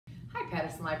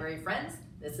Patterson Library friends,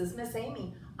 this is Miss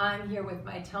Amy. I'm here with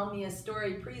my Tell Me a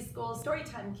Story preschool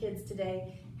storytime kids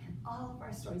today, and all of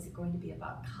our stories are going to be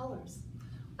about colors.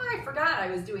 I forgot I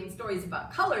was doing stories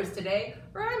about colors today,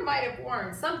 or I might have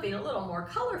worn something a little more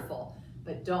colorful.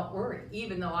 But don't worry,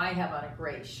 even though I have on a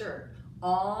gray shirt,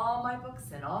 all my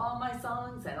books and all my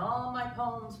songs and all my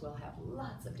poems will have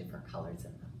lots of different colors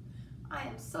in them. I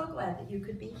am so glad that you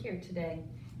could be here today.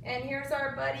 And here's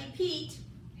our buddy Pete.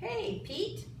 Hey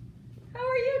Pete, how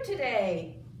are you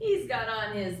today? He's got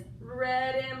on his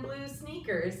red and blue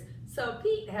sneakers, so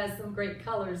Pete has some great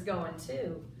colors going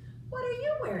too. What are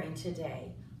you wearing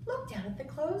today? Look down at the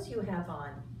clothes you have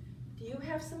on. Do you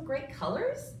have some great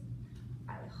colors?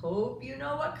 I hope you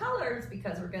know what colors,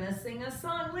 because we're going to sing a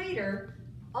song later.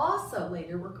 Also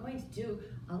later, we're going to do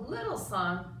a little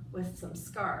song with some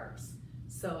scarves.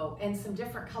 And some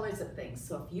different colors of things.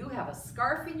 So if you have a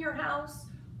scarf in your house,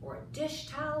 or a dish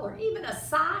towel, or even a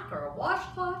sock or a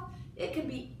washcloth, it can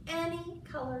be any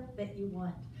color that you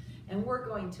want. And we're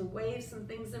going to wave some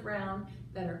things around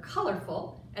that are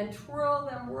colorful and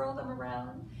whirl them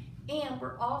around. And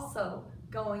we're also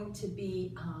going to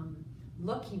be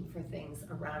looking for things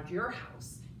around your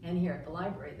house and here at the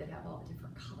library that have all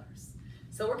different colors.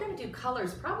 So we're going to do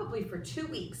colors probably for 2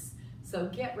 weeks. So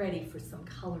get ready for some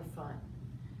color fun.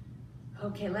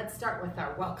 Okay, let's start with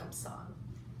our welcome song.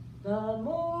 The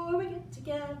more we get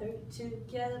together, the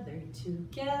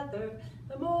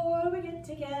more we get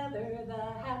together, the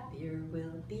happier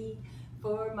we'll be.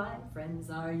 For my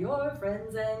friends are your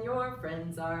friends and your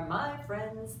friends are my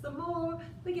friends. The more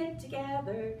we get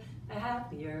together, the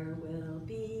happier we'll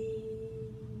be.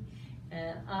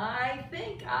 And I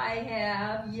think I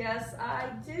have, yes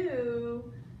I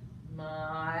do,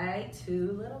 my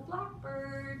 2 little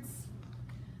blackbirds.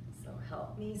 So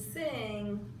help me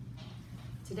sing.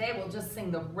 Today we'll just sing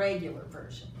the regular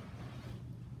version.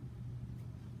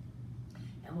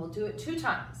 And we'll do it 2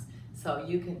 times. So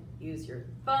you can use your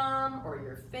thumb or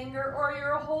your finger or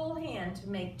your whole hand to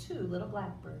make 2 little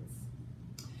blackbirds.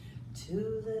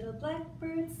 2 little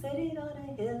blackbirds sitting on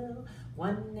a hill,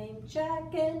 one named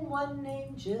Jack and one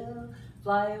named Jill.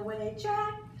 Fly away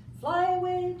Jack, fly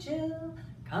away Jill,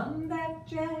 come back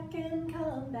Jack and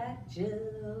come back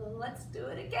Jill. Let's do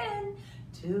it again.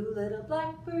 2 little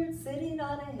blackbirds sitting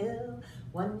on a hill,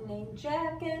 one named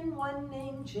Jack and one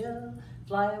named Jill.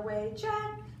 Fly away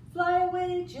Jack, fly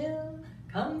away Jill,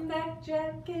 come back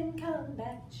Jack and come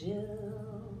back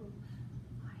Jill.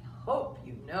 I hope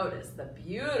you noticed the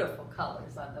beautiful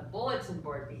colors on the bulletin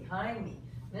board behind me.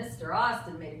 Mr.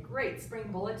 Austin made a great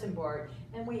spring bulletin board,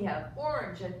 and we have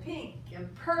orange and pink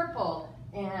and purple,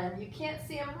 and you can't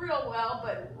see them real well,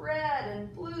 but red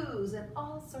and blues and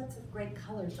all sorts of great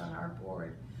colors on our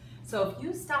board. So if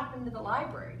you stop into the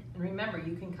library, and remember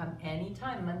you can come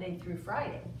anytime Monday through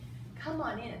Friday, come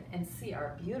on in and see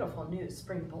our beautiful new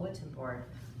spring bulletin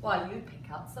board while you pick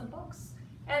out some books.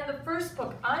 And the first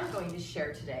book I'm going to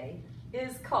share today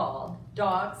is called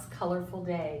Dog's Colorful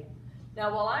Day.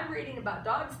 Now while I'm reading about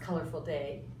Dog's Colorful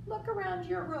Day, look around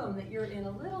your room that you're in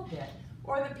a little bit,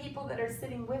 or the people that are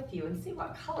sitting with you, and see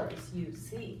what colors you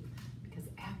see. Because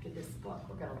after this book,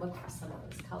 we're going to look for some of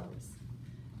those colors.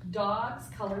 Dog's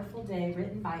Colorful Day,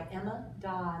 written by Emma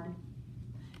Dodd.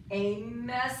 A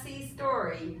messy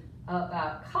story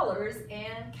about colors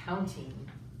and counting.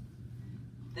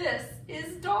 This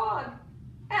is Dog.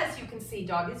 As you can see,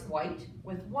 Dog is white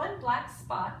with 1 black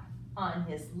spot on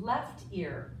his left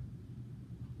ear.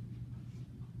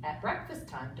 At breakfast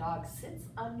time, Dog sits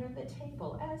under the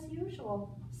table as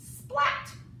usual.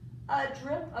 Splat! A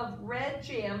drip of red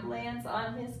jam lands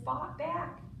on his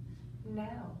back.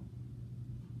 Now,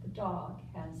 the dog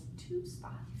has 2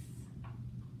 spots.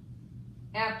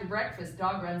 After breakfast,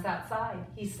 Dog runs outside.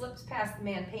 He slips past the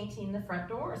man painting the front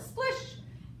door. Splish!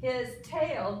 His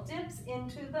tail dips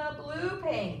into the blue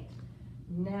paint.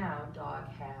 Now, Dog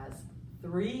has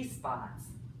 3 spots.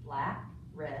 Black,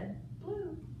 red,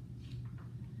 blue.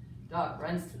 Dog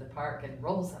runs to the park and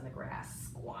rolls on the grass.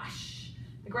 Squash!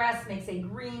 The grass makes a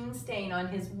green stain on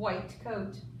his white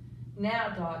coat.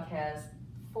 Now Dog has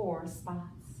 4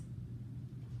 spots.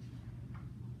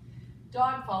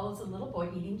 Dog follows a little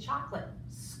boy eating chocolate.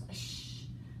 Swish!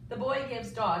 The boy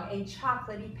gives Dog a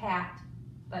chocolatey pat,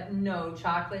 but no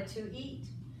chocolate to eat.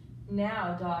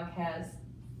 Now Dog has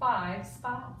 5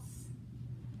 spots.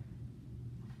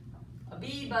 A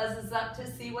bee buzzes up to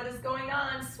see what is going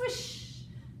on. Swish!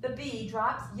 The bee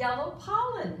drops yellow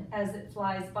pollen as it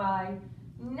flies by.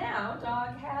 Now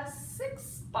Dog has 6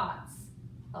 spots.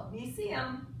 Help me see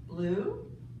them. Blue,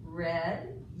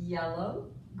 red,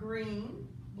 yellow, green,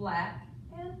 black,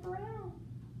 and brown.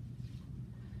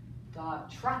 Dog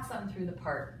trots on through the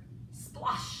park.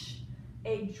 Splosh!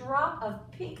 A drop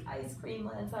of pink ice cream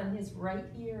lands on his right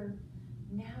ear.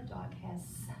 Now dog has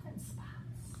 7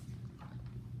 spots.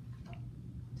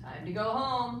 Time to go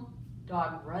home.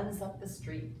 Dog runs up the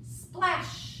street.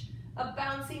 Splash! A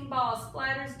bouncing ball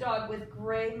splatters dog with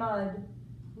gray mud.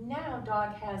 Now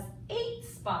dog has 8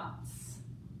 spots.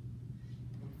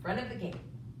 In front of the gate,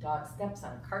 dog steps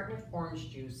on a carton of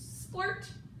orange juice. Splurt!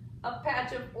 A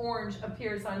patch of orange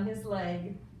appears on his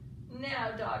leg.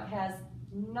 Now dog has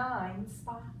 9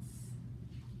 spots.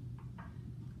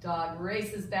 Dog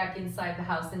races back inside the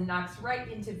house and knocks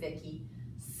right into Vicky.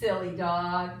 Silly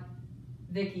dog.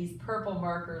 Vicky's purple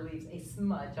marker leaves a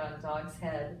smudge on dog's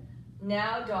head.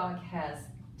 Now dog has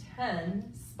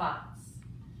 10 spots.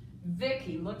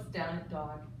 Vicky looks down at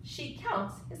dog. She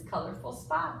counts his colorful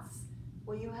spots.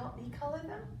 Will you help me color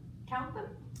them? Count them.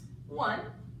 1,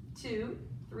 2,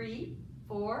 3,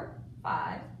 4,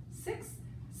 5, 6,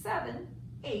 7,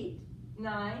 8,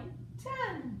 9,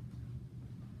 10.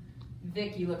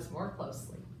 Vicky looks more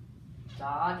closely.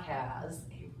 Dog has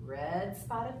a red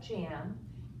spot of jam,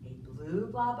 a blue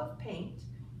blob of paint,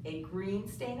 a green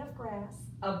stain of grass,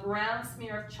 a brown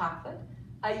smear of chocolate,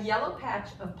 a yellow patch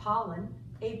of pollen,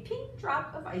 a pink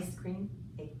drop of ice cream,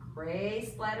 a gray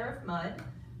splatter of mud,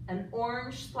 an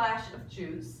orange splash of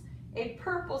juice, a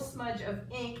purple smudge of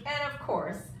ink, and of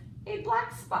course, a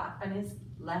black spot on his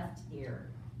left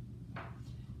ear.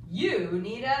 You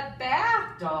need a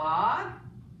bath, dog.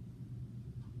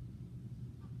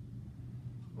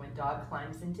 When dog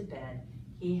climbs into bed,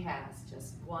 he has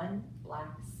just 1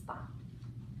 black spot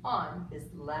on his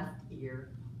left ear.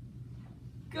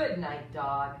 Good night,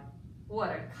 dog. What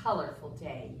a colorful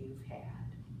day you've had.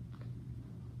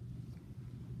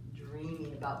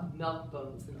 Dreaming about milk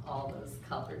bones and all those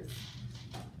colors.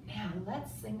 Now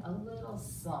let's sing a little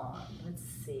song. Let's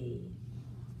see.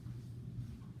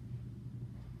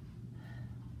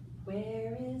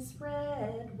 Where is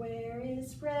red? Where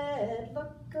is red?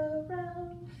 Look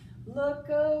around, look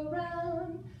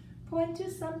around. Point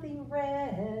to something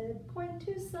red, point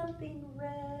to something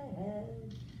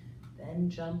red. Then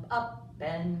jump up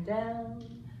and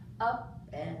down, up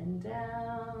and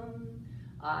down.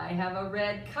 I have a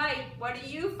red kite. What are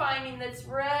you finding that's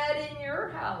red in your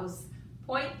house?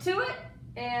 Point to it,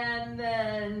 and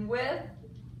then with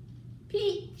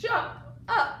Pete, jump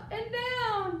up and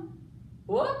down.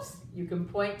 Whoops, you can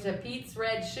point to Pete's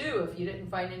red shoe if you didn't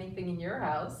find anything in your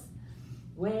house.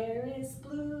 Where is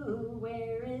blue?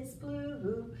 Where is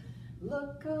blue?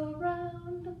 Look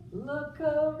around,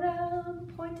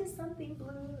 point to something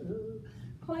blue.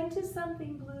 Point to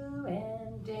something blue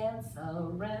and dance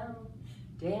around,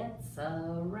 dance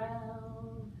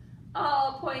around.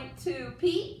 I'll point to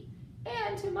Pete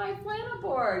and to my flannel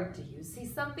board. Do you see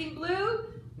something blue?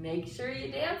 Make sure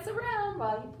you dance around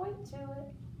while you point to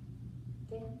it.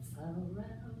 Dance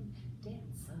around,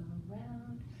 dance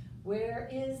around. Where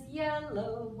is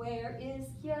yellow? Where is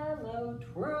yellow?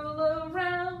 Twirl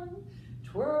around,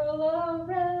 twirl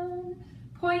around.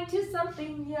 Point to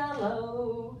something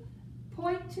yellow.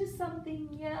 Point to something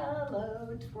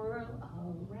yellow. Twirl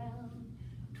around,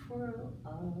 twirl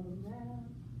around.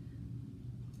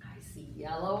 I see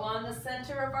yellow on the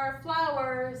center of our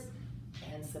flowers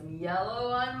and some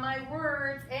yellow on my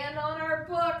words and on our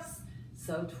books.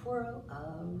 So twirl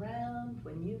around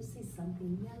when you see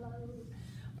something yellow.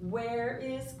 Where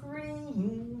is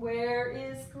green? Where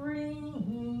is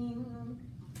green?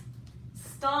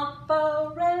 Stomp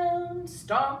around,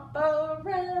 stomp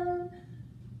around.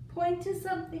 Point to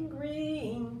something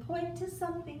green, point to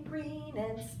something green,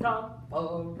 and stomp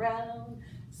around,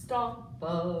 stomp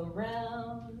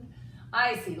around.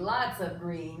 I see lots of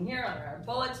green here on our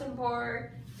bulletin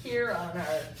board, here on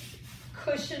our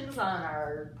cushions, on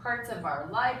our parts of our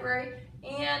library,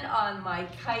 and on my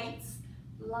kites.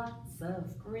 Lots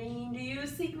of green. Do you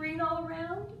see green all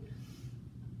around?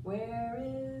 Where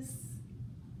is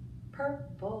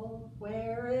purple?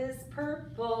 Where is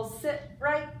purple? Sit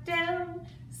right down,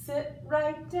 sit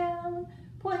right down.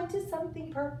 Point to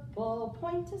something purple,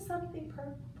 point to something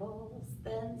purple.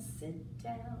 Then sit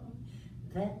down,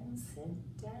 then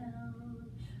sit down.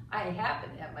 I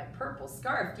happen to have my purple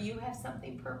scarf. Do you have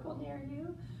something purple near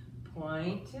you?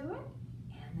 Point to it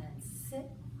and then sit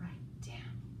right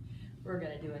down. We're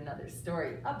going to do another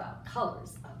story about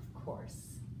colors, of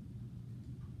course.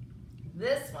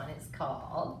 This one is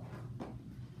called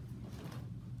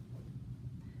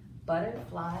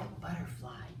Butterfly,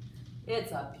 Butterfly.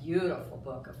 It's a beautiful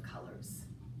book of colors.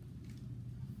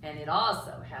 And it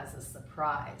also has a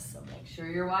surprise, so make sure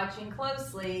you're watching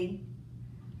closely.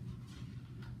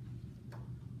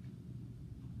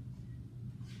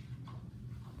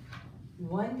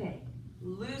 One day,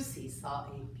 Lucy's saw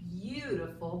a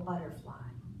beautiful butterfly.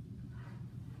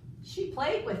 She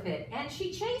played with it and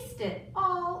she chased it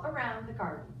all around the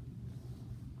garden.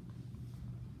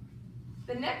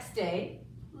 The next day,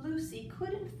 Lucy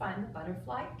couldn't find the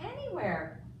butterfly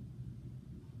anywhere.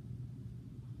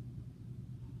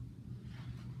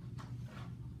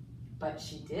 But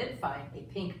she did find a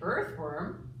pink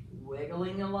earthworm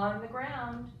wiggling along the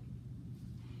ground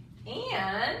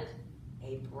and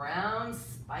a brown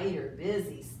spider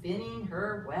busy spinning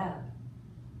her web.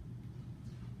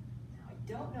 Now, I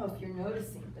don't know if you're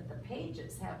noticing, but the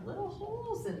pages have little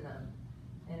holes in them,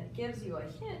 and it gives you a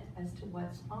hint as to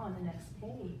what's on the next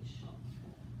page.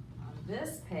 On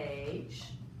this page,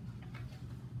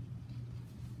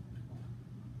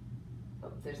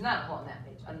 oh, there's not a hole on that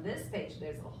page. On this page,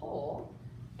 there's a hole,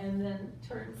 and then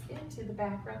turns into the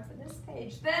background for this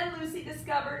page. Then Lucy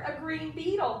discovered a green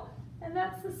beetle, and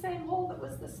that's the same hole that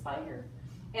was the spider.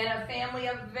 And a family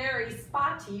of very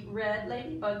spotty red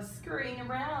ladybugs scurrying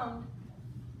around.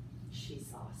 She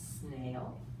saw a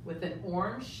snail with an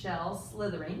orange shell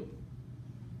slithering.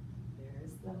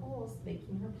 There's the holes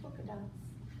making her polka dots.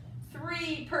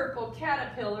 3 purple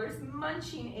caterpillars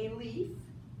munching a leaf.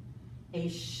 A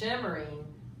shimmering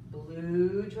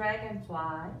blue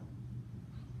dragonfly.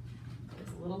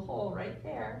 There's a little hole right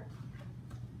there.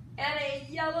 And a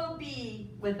yellow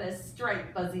bee with a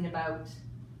stripe buzzing about.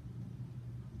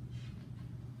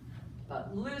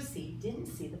 But Lucy didn't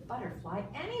see the butterfly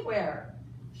anywhere.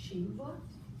 She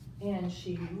looked and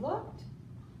she looked.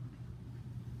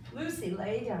 Lucy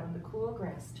lay down in the cool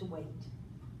grass to wait.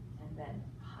 And then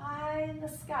high in the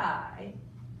sky,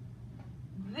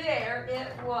 there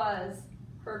it was,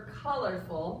 her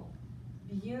colorful,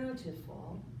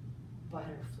 beautiful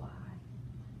butterfly.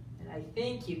 And I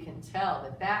think you can tell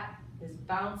that that is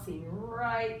bouncing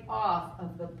right off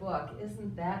of the book.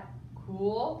 Isn't that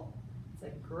cool? It's a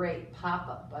great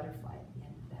pop-up butterfly at the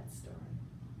end of that story.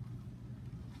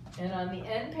 And on the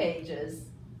end pages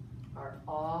are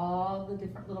all the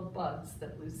different little bugs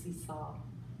that Lucy saw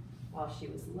while she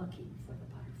was looking for the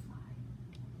butterfly.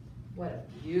 What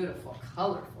a beautiful,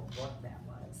 colorful book that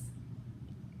was.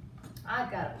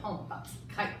 I've got a poem about some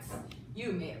kites.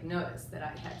 You may have noticed that I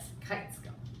had some kites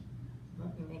going.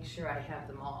 Let me make sure I have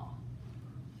them all.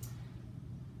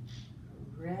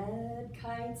 Red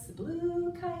kites,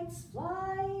 blue kites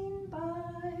flying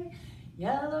by,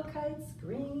 yellow kites,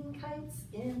 green kites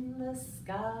in the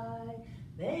sky.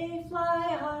 They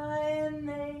fly high and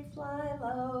they fly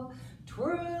low,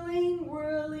 twirling,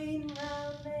 whirling,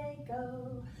 round they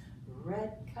go.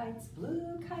 Red kites,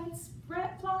 blue kites,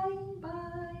 flying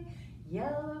by,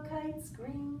 yellow kites,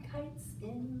 green kites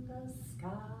in the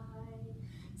sky.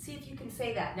 See if you can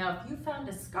say that. Now, if you found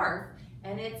a scarf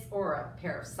and it's, or a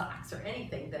pair of socks or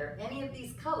anything that are any of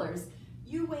these colors,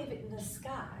 you wave it in the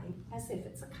sky as if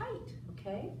it's a kite,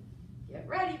 okay? Get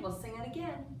ready, we'll sing it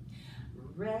again.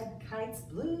 Red kites,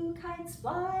 blue kites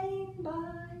flying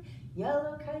by,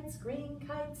 yellow kites, green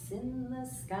kites in the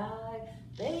sky.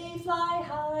 They fly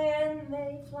high and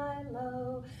they fly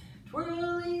low,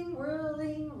 twirling,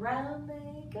 whirling, round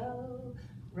they go.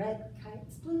 Red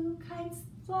kites, blue kites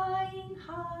flying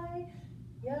high,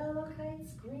 yellow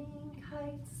kites, green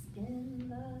kites in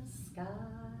the sky.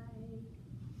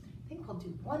 I think we'll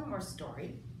do one more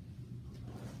story.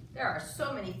 There are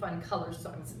so many fun color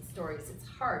songs and stories, it's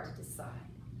hard to decide.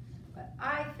 But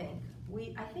I think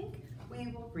we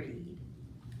will read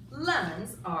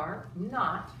Lemons Are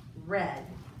Not Red.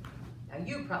 Now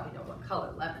you probably know what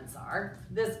color lemons are.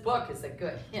 This book is a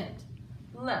good hint.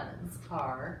 Lemons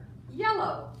are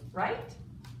yellow, right?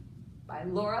 By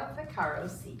Laura Vaccaro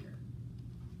Seeger.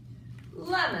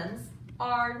 Lemons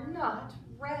are not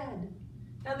red.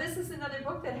 Now this is another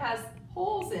book that has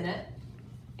holes in it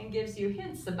and gives you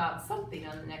hints about something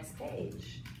on the next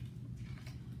page.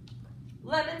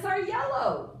 Lemons are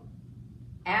yellow.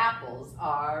 Apples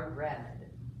are red.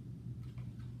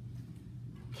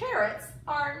 Carrots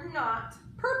are not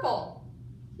purple.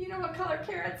 You know what color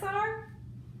carrots are?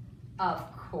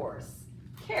 Of course.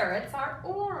 Carrots are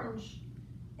orange.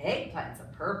 Eggplants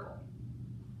are purple.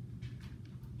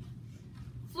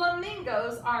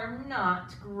 Flamingos are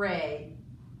not gray.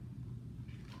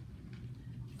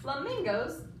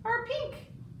 Flamingos are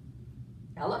pink.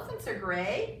 Elephants are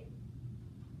gray.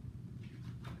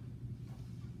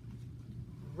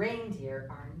 Reindeer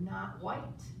are not white.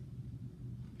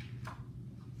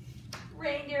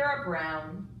 Reindeer are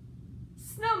brown.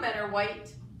 Snowmen are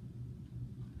white.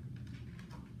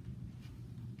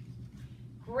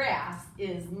 Grass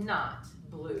is not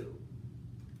blue.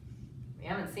 We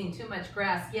haven't seen too much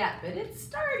grass yet, but it's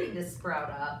starting to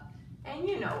sprout up. And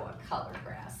you know what color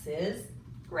grass is.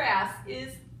 Grass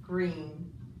is green.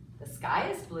 The sky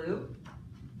is blue.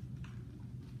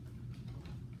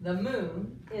 The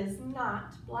moon is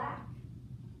not black.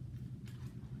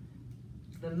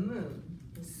 The moon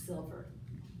is silver.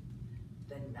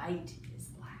 The night is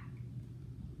black.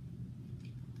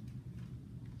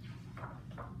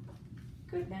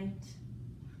 Good night.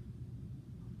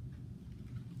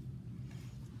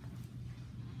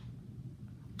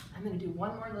 I'm going to do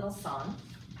one more little song.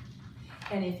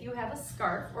 And if you have a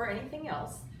scarf or anything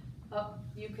else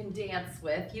you can dance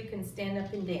with, you can stand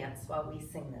up and dance while we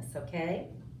sing this, okay?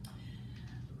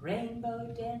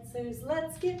 Rainbow dancers,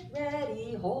 let's get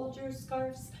ready. Hold your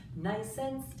scarves nice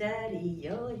and steady.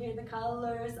 You'll hear the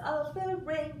colors of the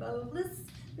rainbow. Listen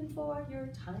for your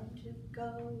time to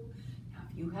go. Now,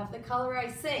 if you have the color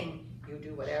I sing, you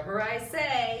do whatever I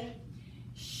say.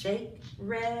 Shake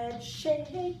red,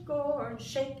 shake orange,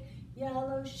 shake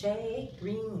yellow, shake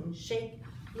green, shake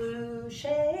blue,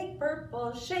 shake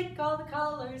purple, shake all the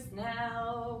colors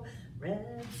now.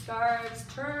 Red scarves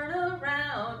turn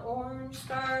around, orange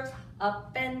scarves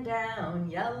up and down,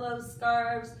 yellow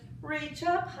scarves reach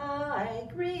up high,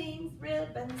 green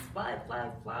ribbons fly,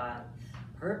 fly, fly.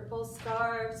 Purple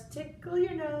scarves tickle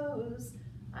your nose.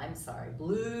 I'm sorry,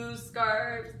 blue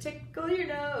scarves tickle your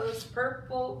nose.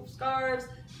 Purple scarves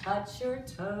touch your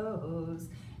toes.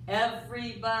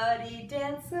 Everybody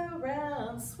dance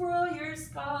around, swirl your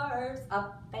scarves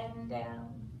up and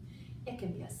down. It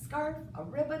can be a scarf, a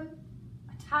ribbon,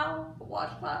 a towel, a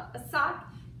washcloth, a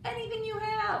sock, anything you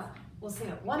have. We'll sing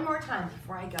it one more time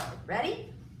before I go.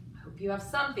 Ready? I hope you have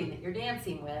something that you're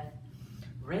dancing with.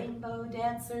 Rainbow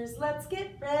dancers, let's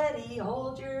get ready.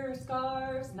 Hold your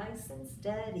scarves nice and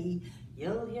steady.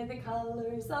 You'll hear the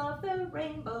colors of the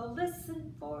rainbow.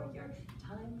 Listen for your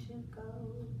time to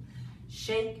go.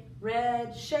 Shake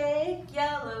red, shake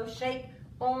yellow, shake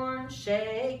orange,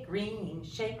 shake green,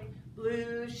 shake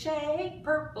blue, shake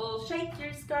purple, shake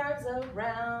your scarves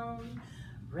around.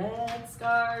 Red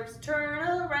scarves turn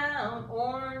around,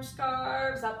 orange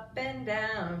scarves up and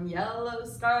down, yellow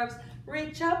scarves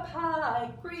reach up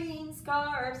high, green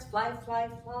scarves fly, fly,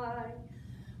 fly.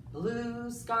 Blue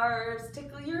scarves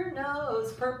tickle your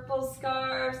nose, purple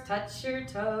scarves touch your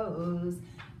toes.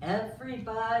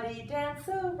 Everybody dance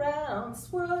around,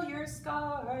 swirl your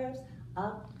scarves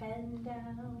up and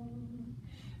down.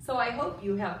 So I hope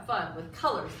you have fun with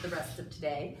colors the rest of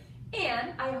today,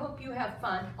 and I hope you have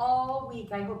fun all week.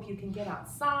 I hope you can get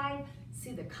outside,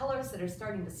 see the colors that are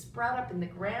starting to sprout up in the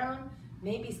ground,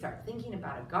 maybe start thinking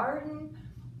about a garden,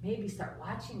 maybe start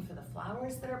watching for the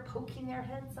flowers that are poking their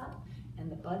heads up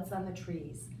and the buds on the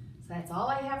trees. So that's all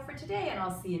I have for today, and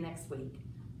I'll see you next week.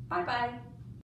 Bye-bye.